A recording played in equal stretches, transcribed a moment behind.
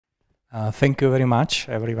Thank you very much,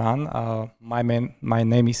 everyone. My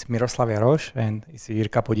name is Miroslav Jaroš, and it's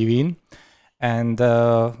Jirka Podivin. And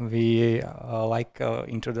we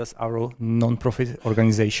introduce our non-profit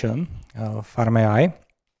organization, FarmAI.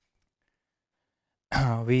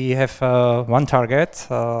 We have one target.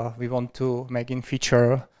 We want to make in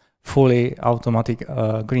future fully automatic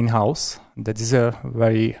greenhouse. That is a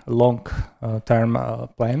very long-term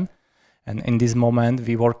plan. And in this moment,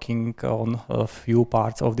 we're working on a few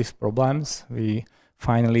parts of these problems. We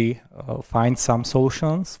finally find some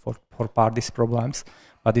solutions for part of these problems.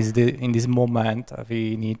 But in this moment,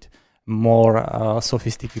 we need more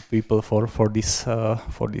sophisticated people for this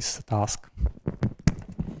task.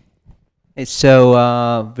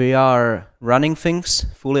 So we are running things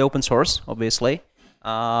fully open source, obviously.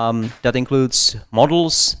 That includes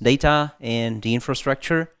models, data, and the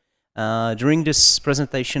infrastructure. During this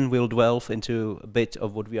presentation, we'll delve into a bit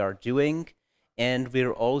of what we are doing, and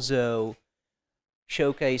we'll also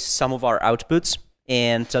showcase some of our outputs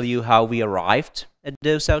and tell you how we arrived at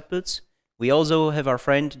those outputs. We also have our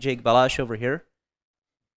friend Jake Balash over here,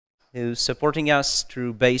 who's supporting us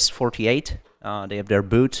through Base 48. They have their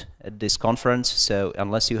booth at this conference, so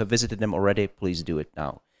unless you have visited them already, please do it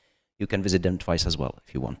now. You can visit them twice as well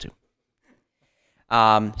if you want to.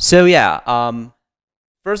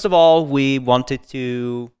 First of all, we wanted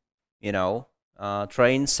to,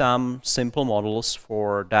 train some simple models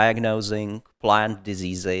for diagnosing plant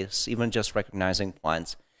diseases, even just recognizing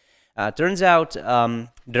plants. Turns out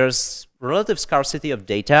there's relative scarcity of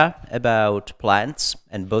data about plants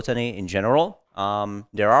and botany in general.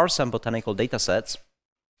 There are some botanical data sets,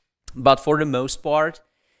 but for the most part,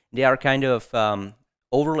 they are kind of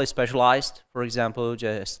overly specialized. For example,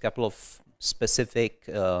 just a couple of specific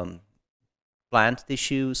plant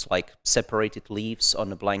tissues, like separated leaves on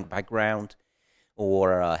a blank background,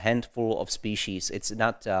 or a handful of species. It's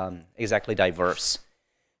not exactly diverse.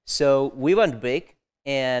 So we went big,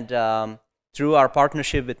 and through our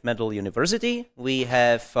partnership with Mendel University, we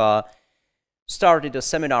have started a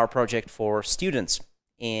seminar project for students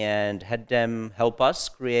and had them help us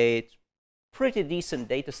create a pretty decent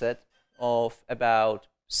data set of about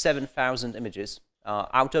 7,000 images.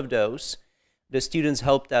 Out of those, the students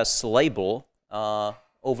helped us label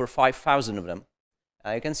over 5,000 of them.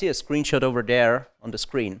 You can see a screenshot over there on the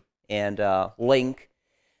screen and link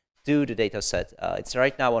to the data set. It's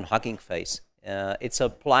right now on Hugging Face. It's a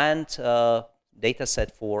plant data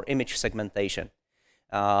set for image segmentation.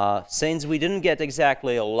 Since we didn't get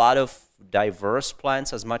exactly a lot of diverse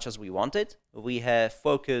plants as much as we wanted, we have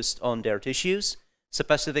focused on their tissues,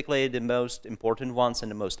 specifically the most important ones and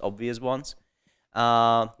the most obvious ones.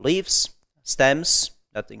 Leaves, stems,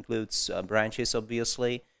 that includes branches,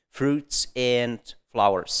 obviously, fruits, and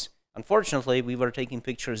flowers. Unfortunately, we were taking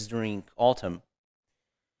pictures during autumn.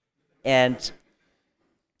 And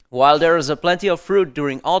while there is plenty of fruit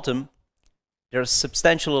during autumn, there's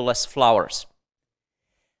substantially less flowers.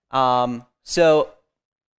 So,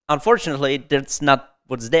 unfortunately, that's not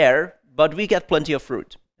what's there, but we get plenty of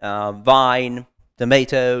fruit. Vine,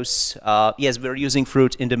 tomatoes. Yes, we're using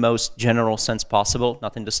fruit in the most general sense possible,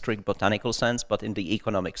 not in the strict botanical sense, but in the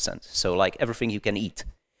economic sense. So like everything you can eat.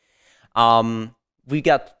 We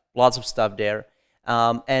got lots of stuff there.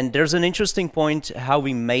 And there's an interesting point how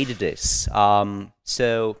we made this.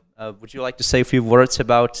 Would you like to say a few words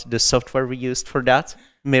about the software we used for that,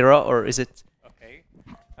 Miro, or is it? Okay,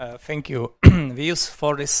 thank you. We use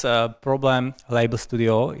for this problem Label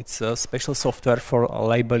Studio. It's a special software for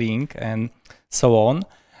labeling and so on.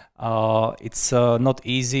 It's not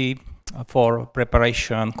easy for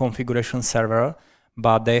preparation, configuration server,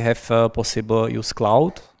 but they have possible use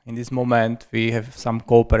cloud. In this moment, we have some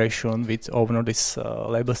cooperation with owner this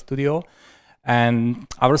Label Studio, and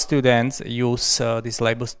our students use this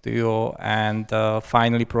Label Studio, and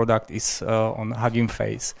finally product is on Hugging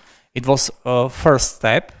Face. It was first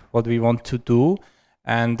step what we want to do.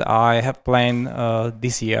 And I have planned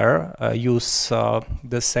this year use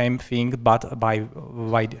the same thing but by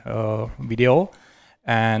video,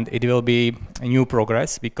 and it will be a new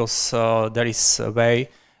progress because there is a way.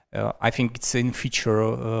 I think it's in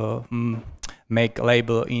future make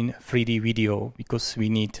label in 3D video because we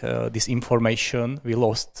need this information. We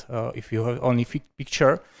lost if you have only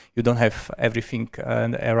picture, you don't have everything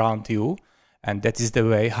around you, and that is the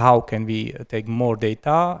way how can we take more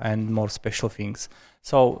data and more special things.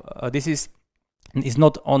 So this is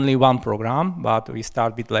not only one program, but we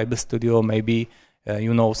start with Label Studio. Maybe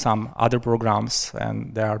some other programs,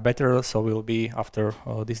 and they are better. So we'll be after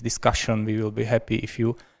this discussion, we will be happy if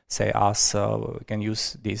you say us we can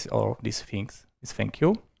use these or these things. Thank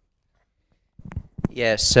you.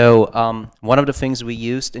 Yeah, so one of the things we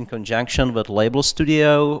used in conjunction with Label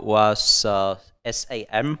Studio was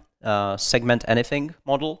SAM, Segment Anything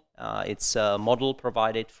model. It's a model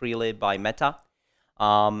provided freely by Meta.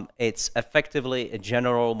 It's effectively a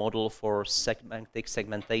general model for semantic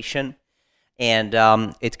segmentation. And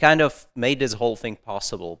it kind of made this whole thing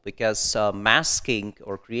possible because masking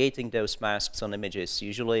or creating those masks on images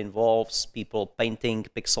usually involves people painting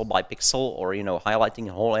pixel by pixel or, you know, highlighting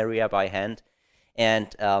a whole area by hand.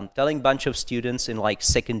 And telling a bunch of students in like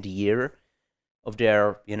second year of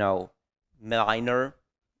their, you know, minor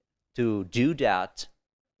to do that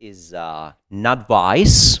is not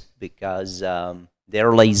wise because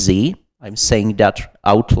they're lazy. I'm saying that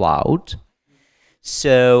out loud.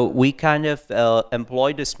 So we kind of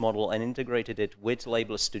employed this model and integrated it with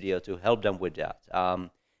Label Studio to help them with that.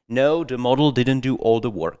 No, the model didn't do all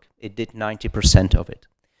the work. It did 90% of it.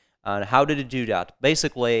 And how did it do that?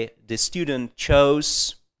 Basically, the student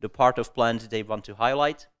chose the part of plant they want to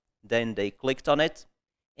highlight, then they clicked on it,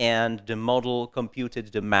 and the model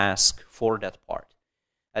computed the mask for that part.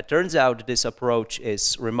 It turns out this approach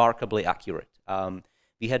is remarkably accurate.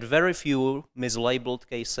 We had very few mislabeled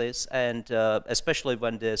cases, and especially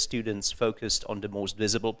when the students focused on the most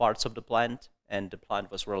visible parts of the plant, and the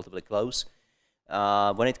plant was relatively close.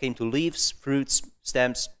 When it came to leaves, fruits,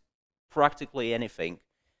 stems, practically anything,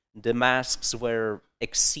 the masks were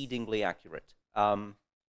exceedingly accurate.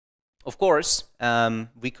 Of course,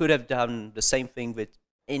 we could have done the same thing with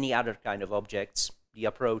any other kind of objects. The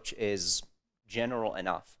approach is general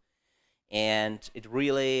enough. And it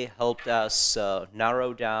really helped us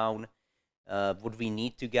narrow down what we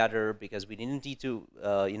need to gather, because we didn't need to,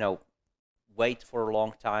 you know, wait for a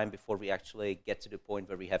long time before we actually get to the point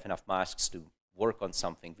where we have enough masks to work on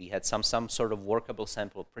something. We had some sort of workable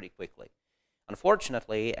sample pretty quickly.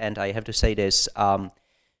 Unfortunately, and I have to say this,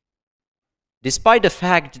 despite the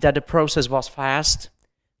fact that the process was fast,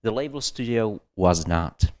 the Label Studio was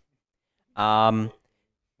not.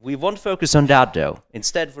 We won't focus on that though.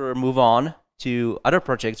 Instead, we'll move on to other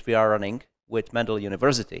projects we are running with Mendel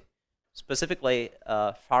University, specifically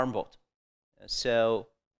FarmBot. So,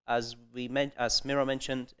 as Miro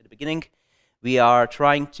mentioned at the beginning, we are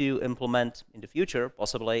trying to implement in the future,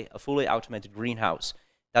 possibly, a fully automated greenhouse.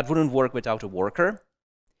 That wouldn't work without a worker.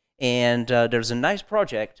 And there's a nice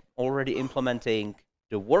project already implementing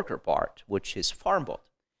the worker part, which is FarmBot.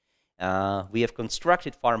 We have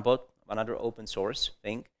constructed FarmBot, another open source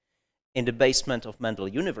thing, in the basement of Mendel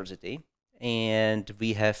University, and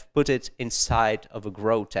we have put it inside of a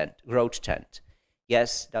growth tent.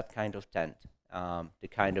 Yes, that kind of tent, the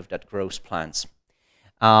kind of that grows plants.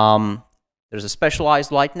 There's a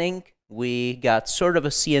specialized lighting. We got sort of a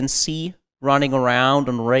CNC running around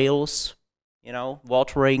on rails, you know,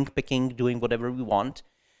 watering, picking, doing whatever we want.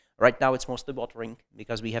 Right now it's mostly watering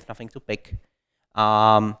because we have nothing to pick.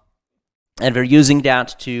 And we're using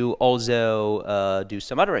that to also do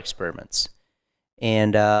some other experiments.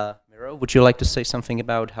 And Miro, would you like to say something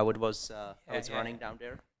about how it was, how it's running down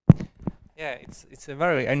there? Yeah, it's a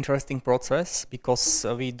very interesting process because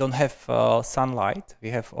we don't have sunlight. We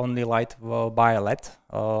have only light by LED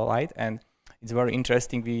light, and it's very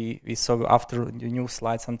interesting. We saw after the new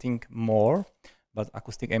slide something more, but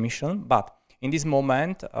acoustic emission. But in this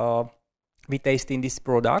moment, we tasting this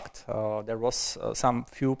product. There was some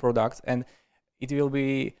few products, and it will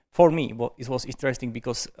be, for me, it was interesting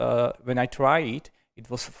because when I try it, it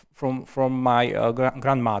was from my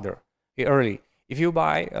grandmother early. If you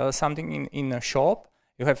buy something in a shop,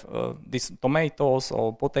 you have these tomatoes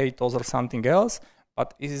or potatoes or something else,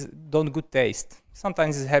 but it don't good taste.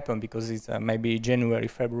 Sometimes it happens because it's maybe January,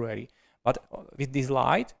 February. But with this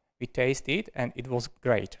light, we taste it, and it was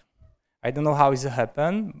great. I don't know how it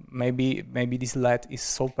happened. Maybe this LED is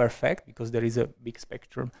so perfect because there is a big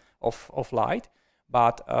spectrum of light.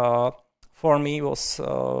 But for me, it was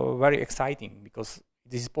very exciting because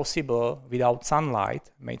this is possible without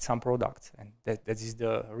sunlight. Made some products, and that is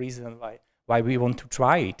the reason why we want to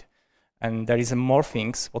try it. And there is more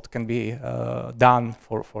things what can be done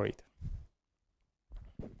for it.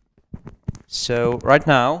 So right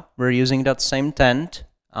now we're using that same tent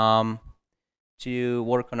to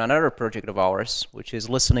work on another project of ours, which is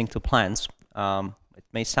listening to plants. It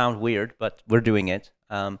may sound weird, but we're doing it.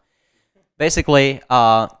 Basically,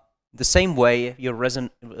 the same way you're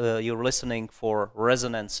listening for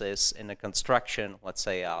resonances in a construction, let's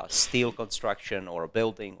say a steel construction or a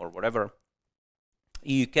building or whatever,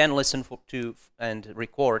 you can listen to and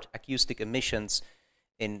record acoustic emissions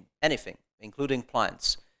in anything, including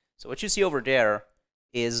plants. So what you see over there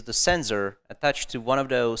is the sensor attached to one of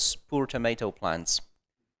those poor tomato plants.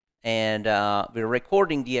 And we're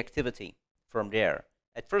recording the activity from there.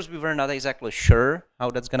 At first, we were not exactly sure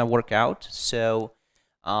how that's going to work out, so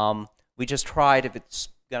we just tried if it's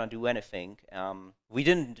going to do anything. We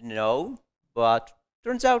didn't know, but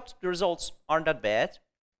turns out the results aren't that bad.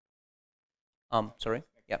 Sorry.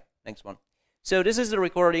 Yeah, next one. So this is the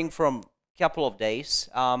recording from a couple of days.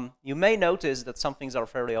 You may notice that some things are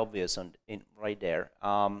fairly obvious right there.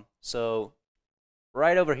 So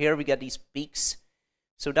right over here, we get these peaks.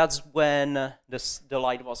 So that's when the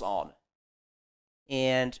light was on.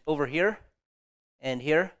 And over here, and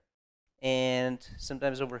here, and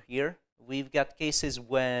sometimes over here, we've got cases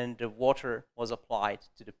when the water was applied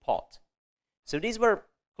to the pot. So these were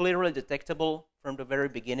clearly detectable from the very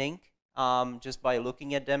beginning, just by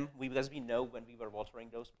looking at them. Because we know when we were watering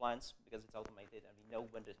those plants, because it's automated, and we know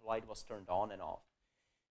when the light was turned on and off.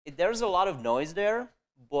 There's a lot of noise there,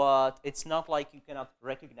 but it's not like you cannot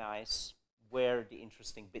recognize where the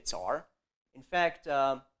interesting bits are. In fact,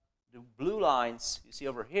 the blue lines you see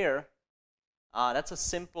over here, that's a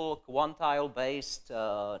simple quantile-based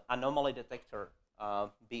anomaly detector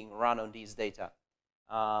being run on these data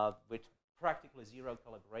with practically zero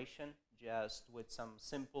calibration, just with some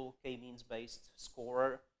simple k-means-based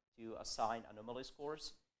scorer to assign anomaly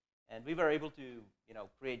scores. And we were able to,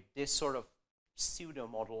 create this sort of pseudo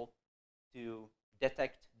model to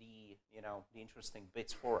detect the, the interesting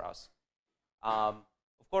bits for us. Of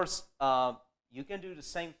course, you can do the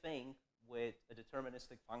same thing with a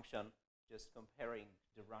deterministic function, just comparing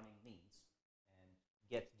the running means and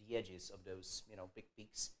get the edges of those, big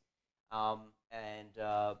peaks. And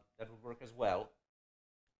that would work as well.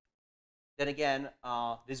 Then again,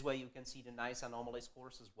 this way you can see the nice anomaly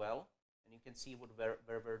scores as well, and you can see what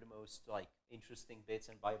were the most interesting bits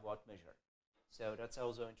and by what measure. So that's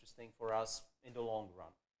also interesting for us in the long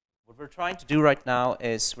run. What we're trying to do right now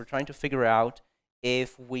is we're trying to figure out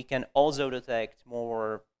if we can also detect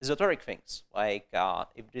more esoteric things, like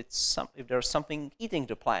if there's something eating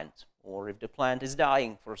the plant, or if the plant is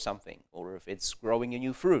dying for something, or if it's growing a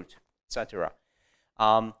new fruit, etc.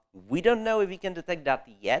 We don't know if we can detect that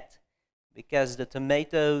yet, because the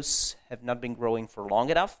tomatoes have not been growing for long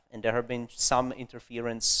enough, and there have been some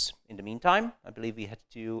interference in the meantime. I believe we had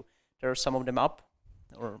to tear some of them up.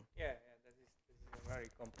 Or yeah, that is very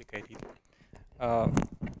complicated.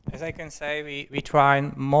 As I can say, we try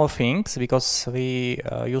more things because we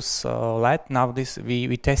use LED. Now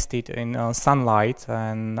we test it in sunlight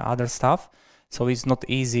and other stuff, so it's not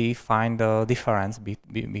easy find the difference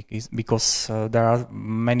because there are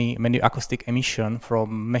many acoustic emission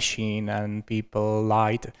from machine and people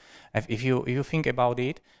light. If you think about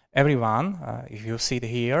it, everyone, if you see it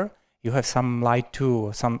here, you have some light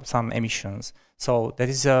too, some emissions. So that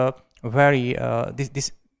is a very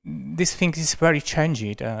this thing is very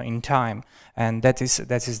changed in time, and that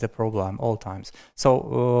is the problem all times.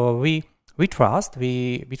 So we trust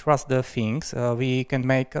the things. We can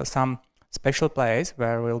make some special place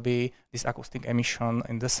where will be this acoustic emission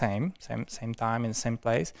in the same time in the same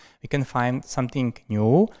place. We can find something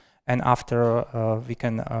new, and after we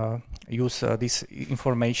can use this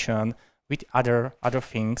information with other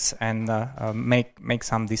things and make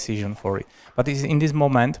some decision for it. But in this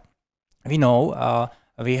moment, we know.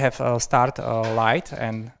 We have start light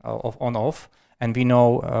and on off, and we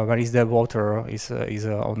know where is the water is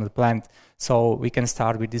on the plant. So we can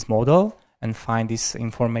start with this model and find this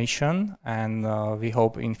information, and we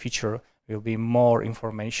hope in future will be more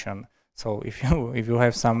information. So if you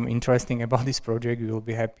have some interesting about this project, we will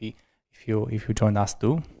be happy if you join us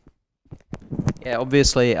too. Yeah,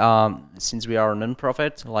 obviously, since we are a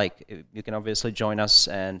non-profit, you can obviously join us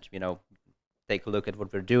and take a look at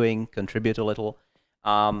what we're doing, contribute a little.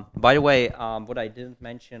 By the way, what I didn't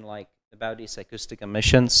mention, about these acoustic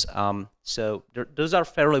emissions, so those are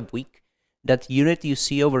fairly weak. That unit you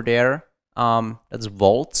see over there, that's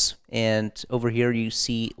volts, and over here you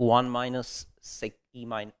see 1 minus 6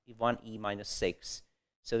 1e minus 6.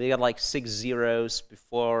 So we got 6 zeros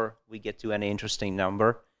before we get to any interesting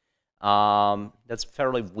number. That's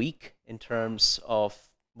fairly weak in terms of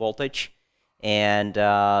voltage, and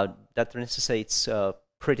that necessitates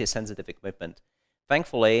pretty sensitive equipment.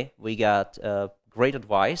 Thankfully, we got great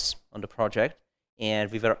advice on the project, and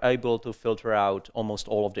we were able to filter out almost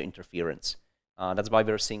all of the interference. That's why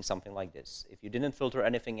we're seeing something like this. If you didn't filter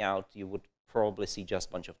anything out, you would probably see just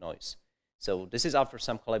a bunch of noise. So this is after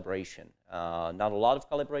some calibration. Not a lot of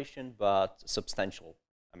calibration, but a substantial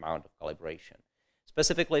amount of calibration.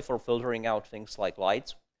 Specifically for filtering out things like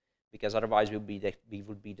lights, because otherwise we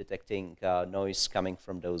would be detecting noise coming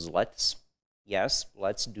from those LEDs. Yes,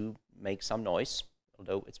 LEDs do make some noise,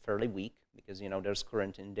 although it's fairly weak, because there's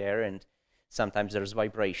current in there, and sometimes there's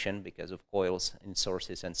vibration because of coils in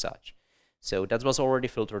sources and such. So that was already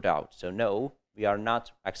filtered out. So no, we are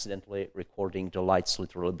not accidentally recording the lights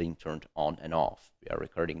literally being turned on and off. We are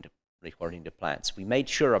recording the plants. We made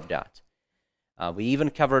sure of that. We even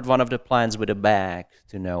covered one of the plants with a bag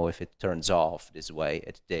to know if it turns off this way.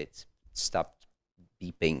 It did. It stopped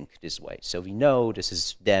beeping this way. So we know this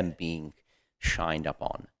is them being shined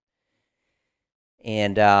upon.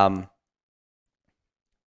 And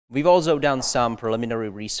we've also done some preliminary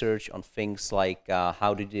research on things like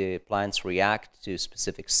how do the plants react to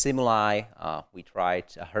specific stimuli. We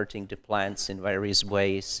tried hurting the plants in various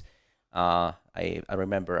ways. I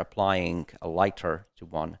remember applying a lighter to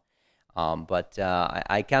one. But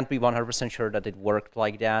I can't be 100% sure that it worked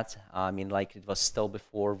like that. I mean, like it was still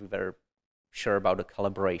before we were sure about the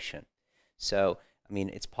calibration. So, I mean,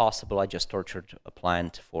 it's possible I just tortured a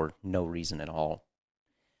plant for no reason at all.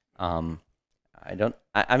 I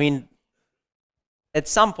mean, at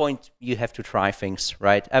some point you have to try things,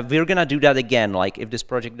 right? We're gonna do that again. Like if this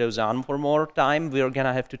project goes on for more time, we're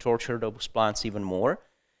gonna have to torture those plants even more.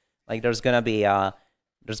 Like there's gonna be a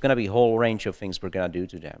whole range of things we're gonna do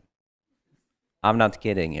to them. I'm not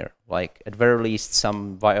kidding here. Like at very least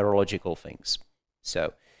some virological things.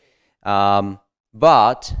 So,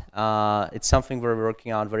 but it's something we're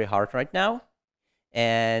working on very hard right now.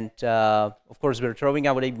 And of course, we're throwing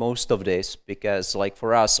away most of this because, like,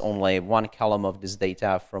 for us, only one column of this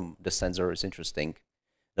data from the sensor is interesting,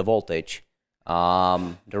 the voltage.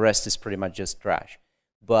 The rest is pretty much just trash.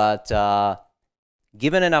 But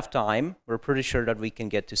given enough time, we're pretty sure that we can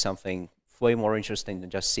get to something way more interesting than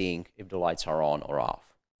just seeing if the lights are on or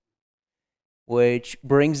off. Which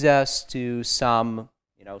brings us to some,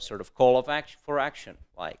 sort of call for action.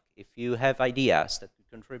 Like, if you have ideas that could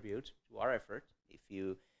contribute to our effort, if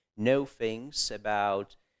you know things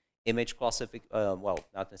about image classification, well,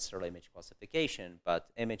 not necessarily image classification, but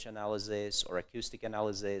image analysis or acoustic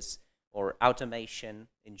analysis or automation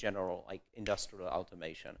in general, like industrial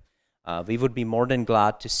automation, we would be more than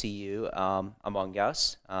glad to see you among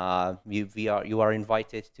us. You are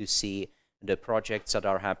invited to see the projects that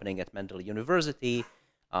are happening at Mendel University.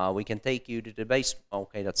 We can take you to the base.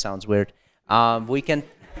 Okay, that sounds weird.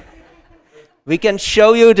 We can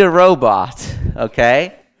show you the robot,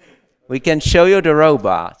 okay? We can show you the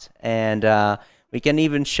robot, and we can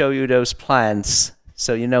even show you those plants,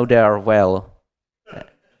 so you know they are well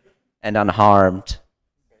and unharmed,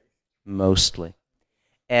 mostly.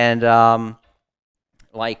 And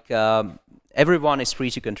everyone is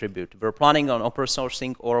free to contribute. We're planning on open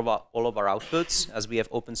sourcing all of our outputs, as we have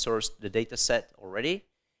open sourced the data set already.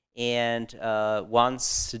 And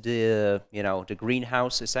once the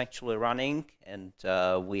greenhouse is actually running and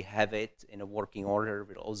we have it in a working order,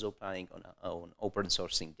 we're also planning on open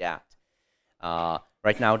sourcing that.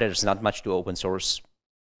 Right now, there's not much to open source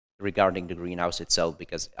regarding the greenhouse itself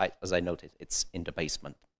because, as I noted, it's in the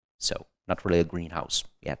basement, so not really a greenhouse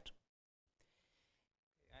yet.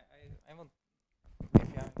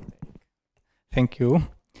 Thank you.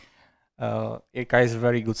 Ilka is a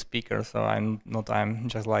very good speaker, so I'm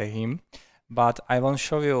just like him. But I want to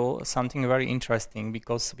show you something very interesting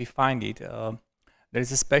because we find it. There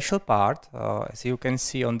is a special part, as you can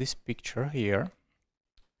see on this picture here.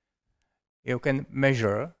 You can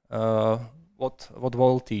measure what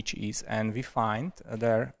voltage is, and we find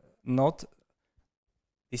there not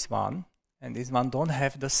this one and this one don't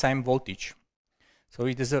have the same voltage. So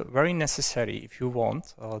it is very necessary if you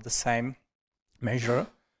want the same measure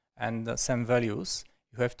and the same values,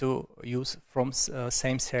 you have to use from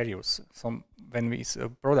same series. So when this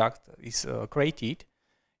product is created,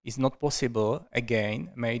 it's not possible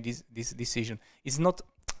again make this decision. It's not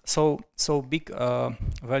so big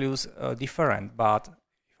values different, but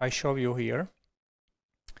if I show you here,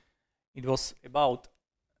 it was about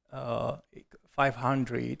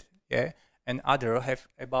 500, yeah, and other have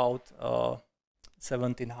about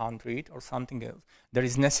 1700 or something else. There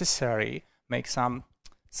is necessary make some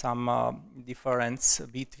difference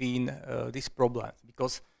between these problems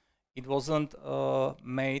because it wasn't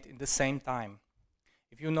made at the same time.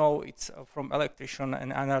 If you know it's from electrician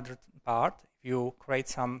and another part, if you create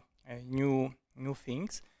some new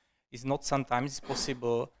things, it's not sometimes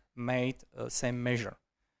possible made same measure.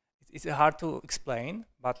 It's hard to explain,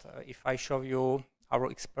 but if I show you our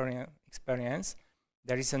experience,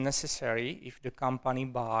 there is a necessary if the company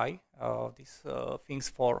buy these things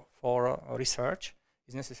for research.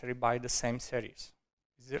 Is necessary by the same series.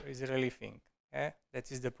 Is really thing. Yeah?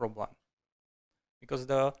 That is the problem, because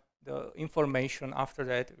the information after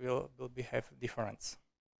that will have difference,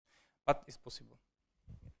 but it's possible.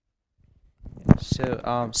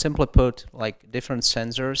 So simply put, like different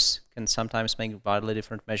sensors can sometimes make wildly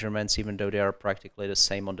different measurements, even though they are practically the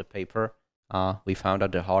same on the paper. We found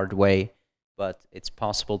out the hard way, but it's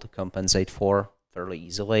possible to compensate for fairly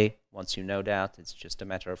easily. Once you know that, it's just a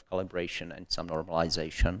matter of calibration and some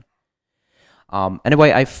normalization.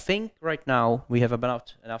 Anyway, I think right now we have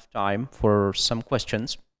about enough time for some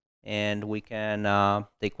questions, and we can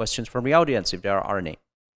take questions from the audience if there are any.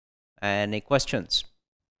 Any questions?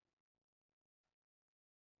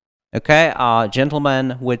 Okay,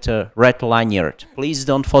 gentleman with a red lanyard. Please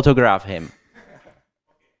don't photograph him.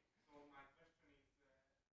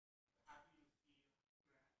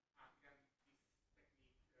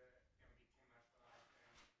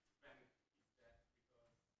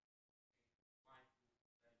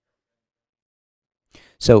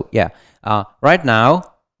 So yeah, right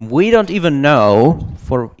now we don't even know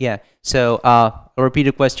So I'll repeat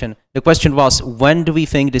the question. The question was, when do we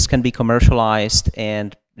think this can be commercialized?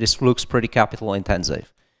 And this looks pretty capital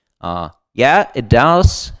intensive. Yeah, it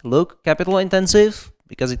does look capital intensive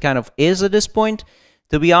because it kind of is at this point.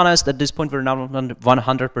 To be honest, at this point we're not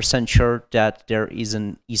 100% sure that there is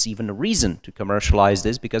even a reason to commercialize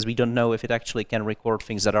this, because we don't know if it actually can record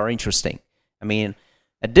things that are interesting. I mean,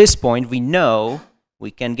 at this point we know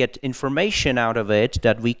we can get information out of it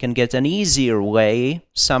that we can get an easier way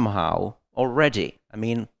somehow already. I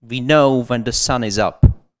mean, we know when the sun is up.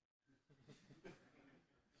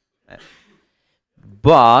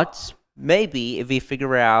 But maybe if we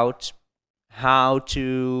figure out how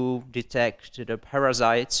to detect the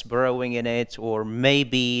parasites burrowing in it, or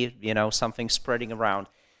maybe, you know, something spreading around,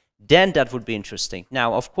 then that would be interesting.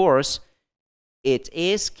 Now, of course, it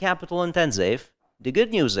is capital intensive. The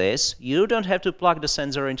good news is you don't have to plug the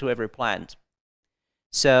sensor into every plant.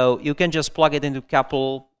 So you can just plug it into a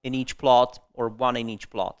couple in each plot or one in each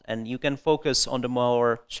plot. And you can focus on the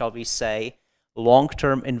more, shall we say,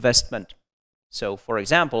 long-term investment. So for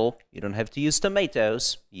example, you don't have to use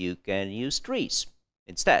tomatoes. You can use trees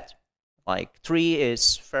instead. Like tree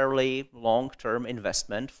is fairly long-term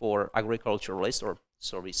investment for agriculturalists, or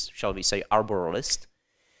shall we say arborist.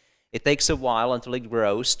 It takes a while until it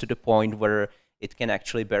grows to the point where it can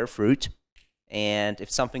actually bear fruit, and if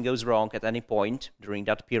something goes wrong at any point during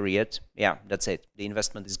that period, yeah, that's it. The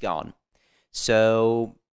investment is gone.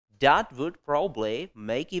 So that would probably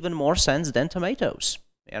make even more sense than tomatoes.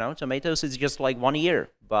 You know, tomatoes is just like 1 year,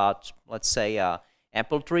 but let's say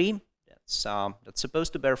apple tree, that's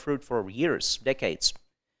supposed to bear fruit for years, decades,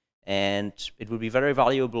 and it would be very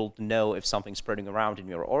valuable to know if something's spreading around in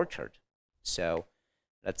your orchard. So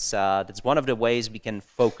that's one of the ways we can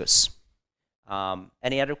focus.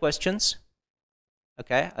 Any other questions?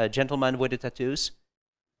 Okay, a gentleman with the tattoos.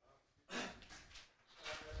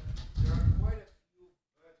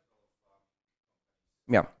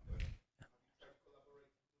 Yeah.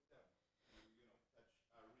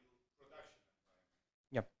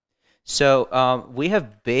 Yeah. So we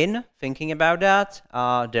have been thinking about that.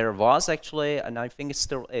 There was actually, and I think it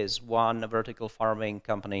still is, one vertical farming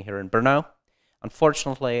company here in Brno.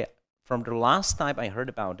 Unfortunately, from the last time I heard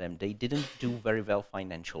about them, they didn't do very well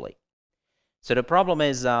financially. So the problem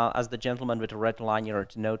is, as the gentleman with the red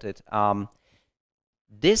lanyard noted,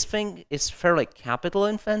 this thing is fairly capital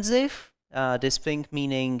intensive, this thing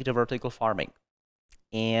meaning the vertical farming.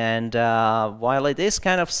 And while it is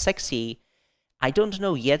kind of sexy, I don't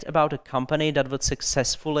know yet about a company that would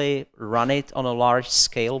successfully run it on a large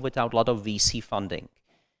scale without a lot of VC funding.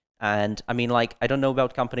 And I mean, like, I don't know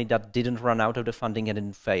about a company that didn't run out of the funding and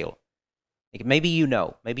didn't fail. Like, maybe you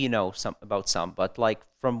know about some, but like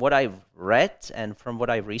from what I've read and from what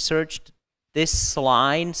I've researched, this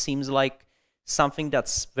line seems like something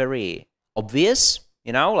that's very obvious.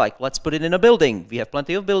 You know, like, let's put it in a building. We have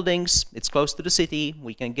plenty of buildings. It's close to the city.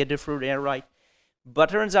 We can get the fruit there, right? But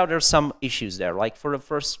turns out there's some issues there. Like for the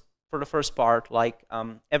first part, like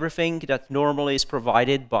everything that normally is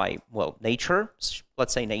provided by, well, nature.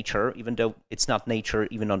 Let's say nature, even though it's not nature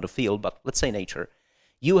even on the field, but let's say nature.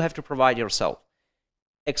 You have to provide yourself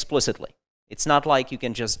explicitly. It's not like you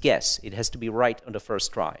can just guess. It has to be right on the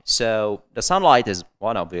first try. So the sunlight is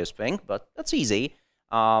one obvious thing, but that's easy.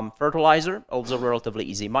 Fertilizer, also relatively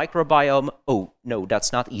easy. Microbiome, oh, no,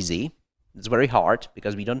 that's not easy. It's very hard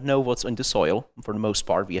because we don't know what's in the soil. For the most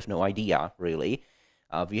part, we have no idea, really.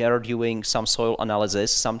 We are doing some soil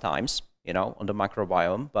analysis sometimes, you know, on the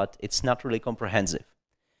microbiome, but it's not really comprehensive.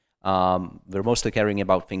 We're mostly caring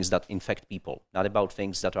about things that infect people, not about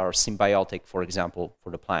things that are symbiotic, for example,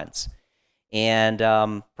 for the plants. And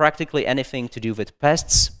practically anything to do with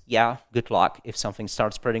pests, yeah, good luck. If something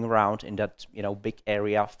starts spreading around in that, you know, big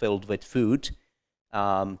area filled with food,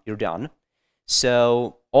 you're done.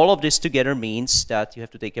 So all of this together means that you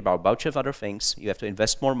have to take about a bunch of other things. You have to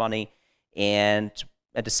invest more money, and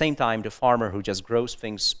at the same time, the farmer who just grows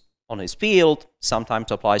things on his field,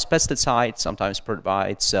 sometimes applies pesticides, sometimes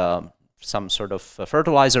provides some sort of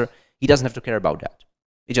fertilizer. He doesn't have to care about that.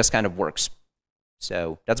 It just kind of works.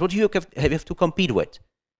 So that's what you have to compete with.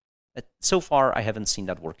 So far, I haven't seen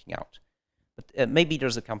that working out. But maybe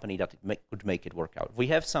there's a company that could make it work out. We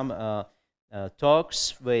have some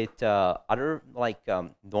talks with other, like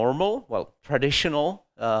normal, well, traditional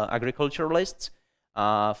agriculturalists.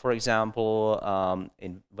 For example,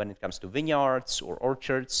 when it comes to vineyards or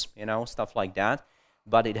orchards, you know, stuff like that.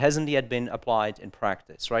 But it hasn't yet been applied in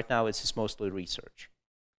practice. Right now, it's mostly research.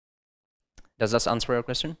 Does that answer your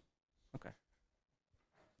question? Okay.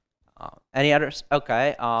 Any others?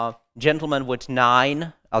 Okay. Gentleman with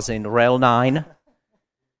 9, as in rel 9,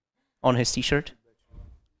 on his T-shirt.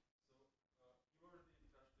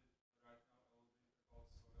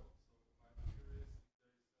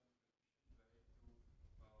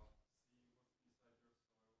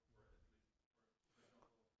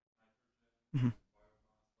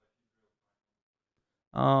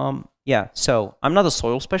 Yeah, so I'm not a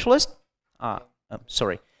soil specialist.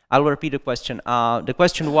 Sorry, I'll repeat the question. The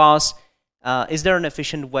question was, is there an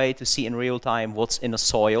efficient way to see in real time what's in a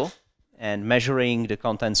soil and measuring the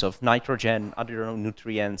contents of nitrogen, other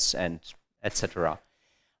nutrients, and etc.?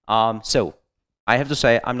 So I have to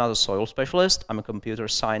say I'm not a soil specialist. I'm a computer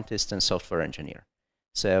scientist and software engineer.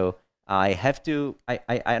 So I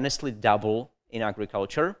honestly dabble in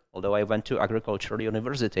agriculture, although I went to Agricultural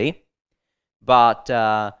University, but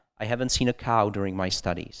I haven't seen a cow during my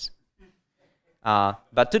studies.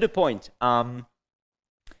 But to the point,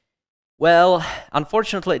 well,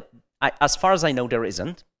 unfortunately, as far as I know, there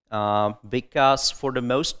isn't, because for the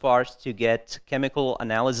most part, to get chemical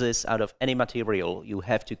analysis out of any material, you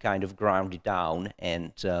have to kind of ground it down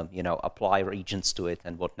and you know, apply reagents to it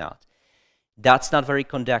and whatnot. That's not very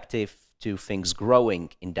conducive to things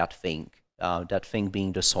growing in that thing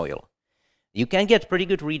being the soil. You can get pretty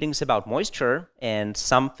good readings about moisture and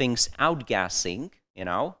some things outgassing, you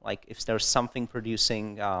know, like if there's something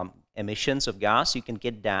producing emissions of gas, you can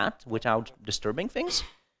get that without disturbing things,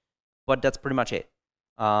 but that's pretty much it.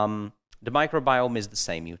 The microbiome is the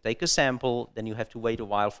same. You take a sample, then you have to wait a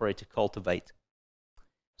while for it to cultivate.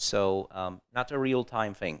 So not a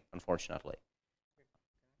real-time thing, unfortunately.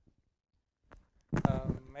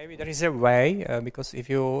 Maybe there is a way, because if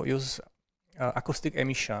you use acoustic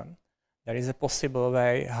emission, there is a possible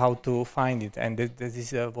way how to find it, and this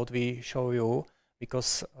is what we show you,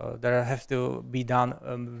 because there has to be done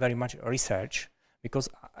very much research, because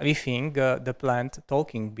we think the plant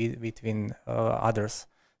talking between others.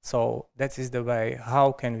 So that is the way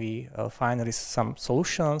how can we find some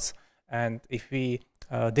solutions, and if we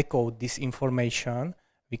decode this information,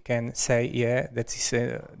 we can say, yeah, that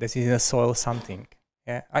is in the soil something.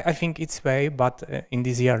 Yeah, I think it's way, but in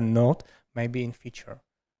this year not, maybe in future.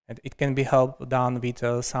 And it can be helped done with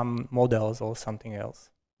some models or something else.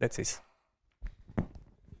 That's it.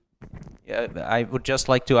 Yeah, I would just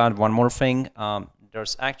like to add one more thing.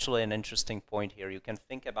 There's actually an interesting point here. You can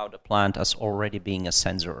think about a plant as already being a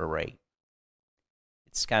sensor array.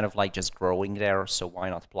 It's kind of like just growing there, so why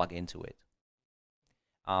not plug into it?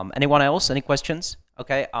 Anyone else? Any questions?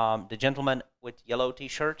 Okay, the gentleman with yellow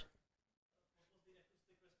T-shirt.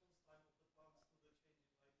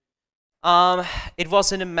 It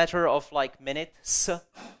was in a matter of like minutes,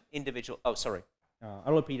 individual. Oh, sorry.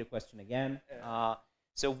 I'll repeat the question again.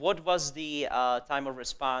 So what was the time of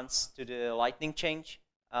response to the lightning change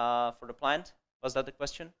for the plant? Was that the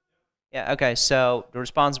question? Yeah, okay. So the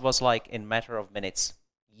response was like in matter of minutes,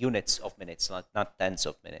 units of minutes, not tens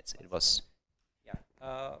of minutes. It was,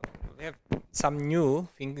 yeah. We have some new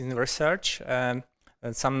things in research, and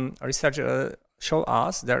some research show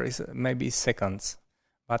us there is maybe seconds.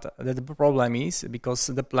 But the problem is because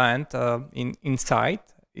the plant inside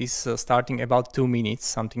is starting about 2 minutes,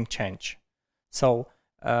 something change. So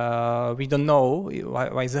we don't know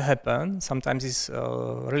why that happen. Sometimes it's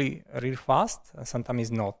really fast, sometimes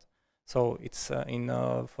it's not. So it's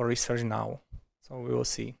for research now. So we will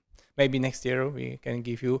see. Maybe next year we can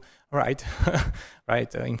give you right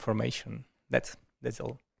information. That's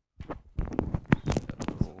all.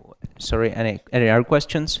 Sorry, any other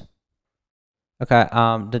questions? Okay,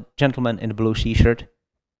 the gentleman in the blue T-shirt.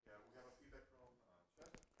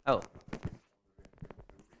 Oh.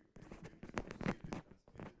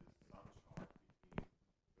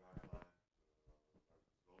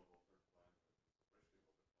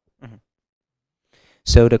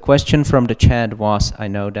 So the question from the chat was, I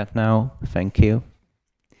know that now, thank you.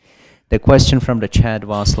 The question from the chat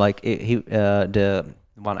was like, the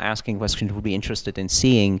one asking questions would be interested in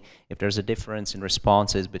seeing if there's a difference in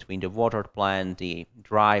responses between the watered plant, the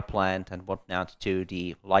dry plant, and whatnot to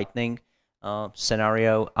the lightning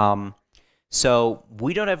scenario. So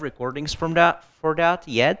we don't have recordings for that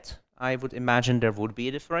yet. I would imagine there would be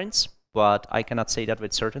a difference, but I cannot say that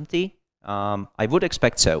with certainty. I would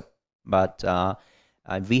expect so, but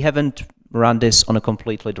we haven't run this on a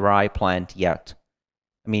completely dry plant yet.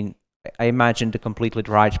 I mean, I imagine the completely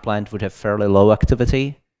dried plant would have fairly low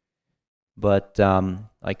activity, but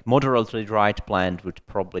like moderately dried plant would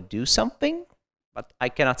probably do something, but I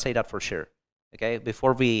cannot say that for sure. Okay,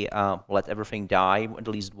 before we let everything die at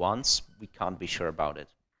least once, we can't be sure about it.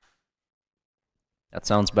 That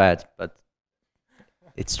sounds bad, but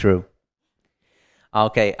it's true.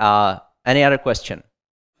 Okay, any other question?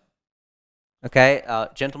 Okay,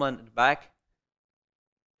 gentleman at the back.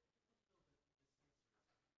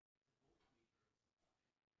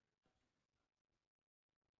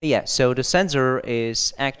 Yeah, so the sensor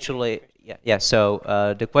is actually,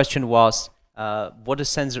 so the question was, what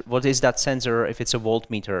is that sensor if it's a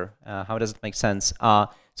voltmeter? How does it make sense?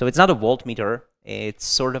 So it's not a voltmeter, it's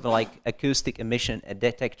sort of like acoustic emission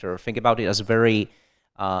detector. Think about it as a very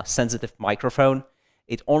sensitive microphone.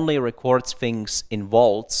 It only records things in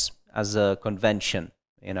volts as a convention,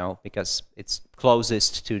 you know, because it's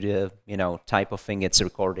closest to the, you know, type of thing it's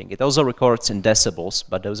recording. It also records in decibels,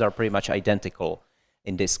 but those are pretty much identical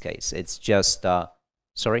in this case. It's just,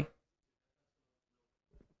 sorry?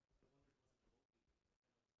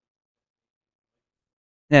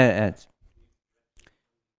 No,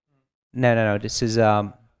 this is,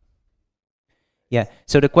 yeah,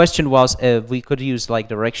 so the question was if we could use like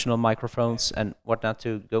directional microphones and whatnot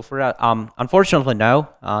to go for that. Unfortunately, no.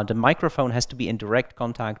 The microphone has to be in direct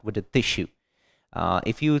contact with the tissue.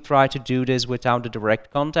 If you try to do this without the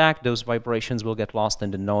direct contact, those vibrations will get lost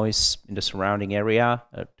in the noise in the surrounding area.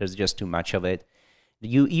 There's just too much of it.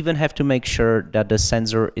 You even have to make sure that the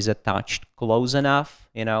sensor is attached close enough,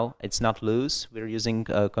 you know, it's not loose. We're using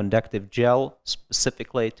a conductive gel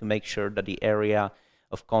specifically to make sure that the area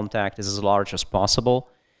of contact is as large as possible.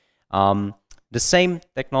 The same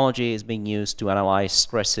technology is being used to analyze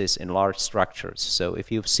stresses in large structures. So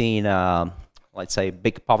if you've seen, let's say, a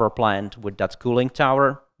big power plant with that cooling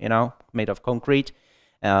tower, you know, made of concrete,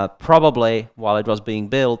 probably while it was being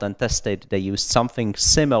built and tested, they used something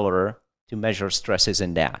similar to measure stresses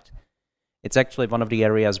in that. It's actually one of the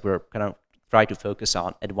areas we're kind of try to focus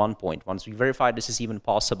on at one point. Once we verify this is even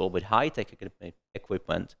possible with high-tech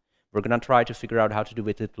equipment, we're going to try to figure out how to do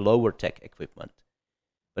it with lower-tech equipment.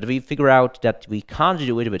 But if we figure out that we can't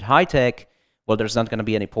do it with high-tech, well, there's not going to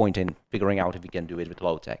be any point in figuring out if we can do it with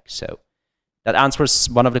low-tech. So that answers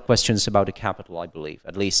one of the questions about the capital, I believe,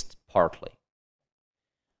 at least partly.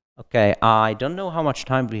 Okay, I don't know how much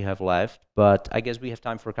time we have left, but I guess we have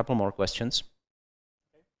time for a couple more questions.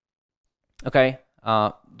 Okay,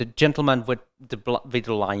 the gentleman with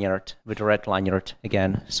the lanyard, with the red lanyard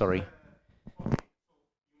again, sorry.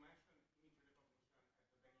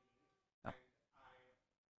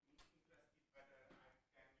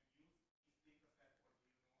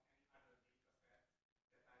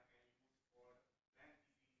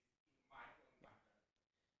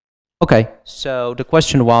 Okay, so the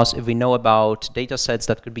question was if we know about data sets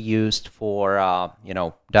that could be used for, you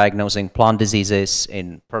know, diagnosing plant diseases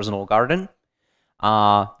in personal garden.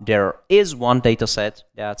 There is one data set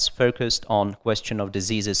that's focused on question of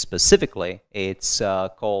diseases specifically. It's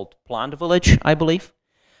called Plant Village, I believe.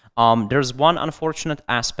 There's one unfortunate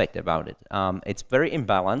aspect about it. It's very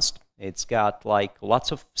imbalanced. It's got like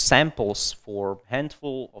lots of samples for a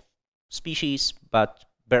handful of species, but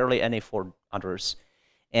barely any for others.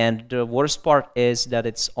 And the worst part is that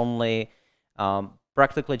it's only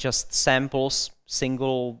practically just samples,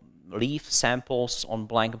 single leaf samples on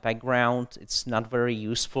blank background. It's not very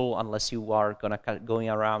useful unless you are going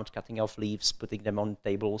around cutting off leaves, putting them on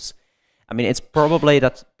tables. I mean, it's probably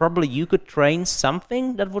you could train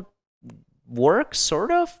something that would work,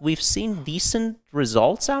 sort of. We've seen decent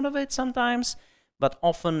results out of it sometimes, but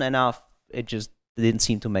often enough, it just didn't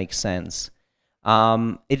seem to make sense.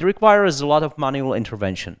 It requires a lot of manual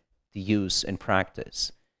intervention to use in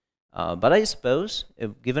practice. But I suppose,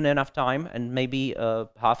 if given enough time and maybe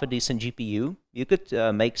half a decent GPU, you could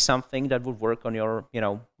make something that would work on your, you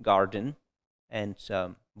know, garden and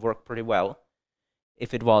work pretty well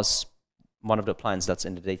if it was one of the plants that's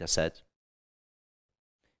in the data set.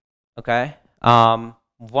 Okay.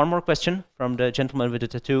 One more question from the gentleman with the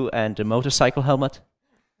tattoo and the motorcycle helmet.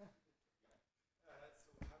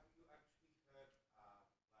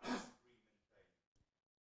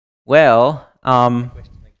 Well,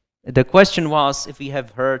 The question was if we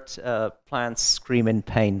have heard plants scream in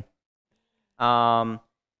pain. I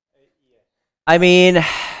mean,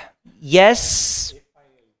 yes,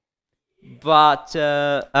 but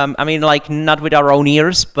I mean, like not with our own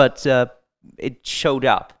ears, but it showed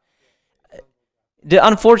up. The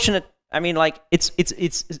unfortunate, I mean, like it's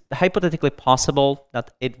hypothetically possible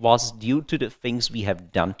that it was due to the things we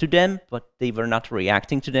have done to them, but they were not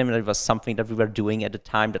reacting to them, and it was something that we were doing at the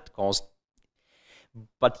time that caused.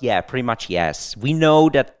 But yeah, pretty much yes. We know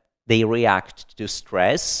that they react to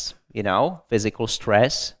stress, you know, physical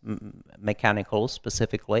stress, mechanical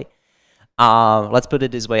specifically. Let's put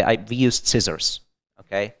it this way: we used scissors.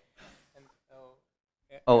 Okay.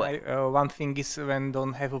 And, one thing is when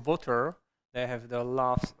don't have water, they have the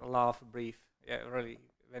laugh breathe. Yeah, really,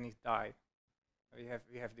 when it died, we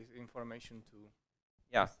have this information too.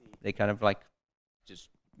 Yeah, they kind of like just,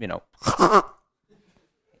 you know.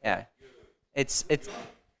 Yeah. It's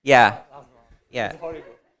yeah.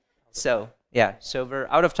 So yeah, so we're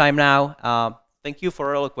out of time now. Thank you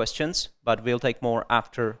for all the questions, but we'll take more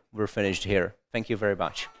after we're finished here. Thank you very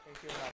much.